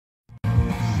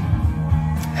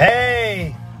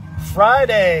Hey,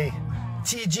 Friday,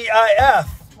 TGIF.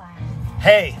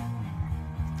 Hey,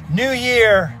 new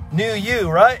year, new you,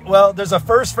 right? Well, there's a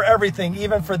first for everything,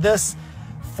 even for this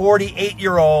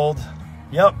 48-year-old.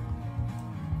 Yep.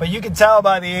 But you can tell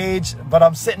by the age, but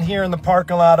I'm sitting here in the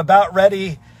parking lot about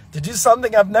ready to do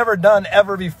something I've never done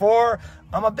ever before.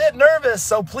 I'm a bit nervous,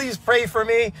 so please pray for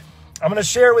me. I'm going to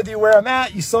share with you where I'm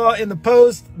at. You saw it in the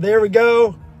post. There we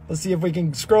go. Let's see if we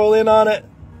can scroll in on it.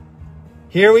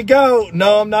 Here we go.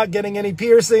 No, I'm not getting any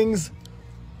piercings.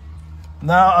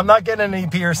 No, I'm not getting any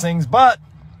piercings, but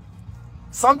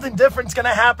something different's going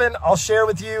to happen. I'll share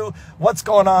with you what's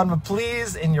going on, but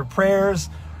please, in your prayers.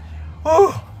 Whew.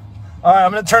 All right,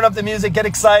 I'm going to turn up the music, get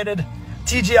excited.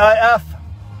 TGIF.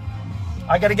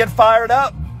 I got to get fired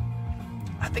up.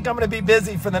 I think I'm going to be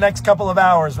busy for the next couple of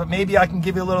hours, but maybe I can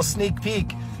give you a little sneak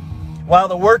peek while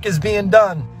the work is being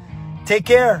done. Take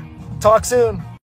care. Talk soon.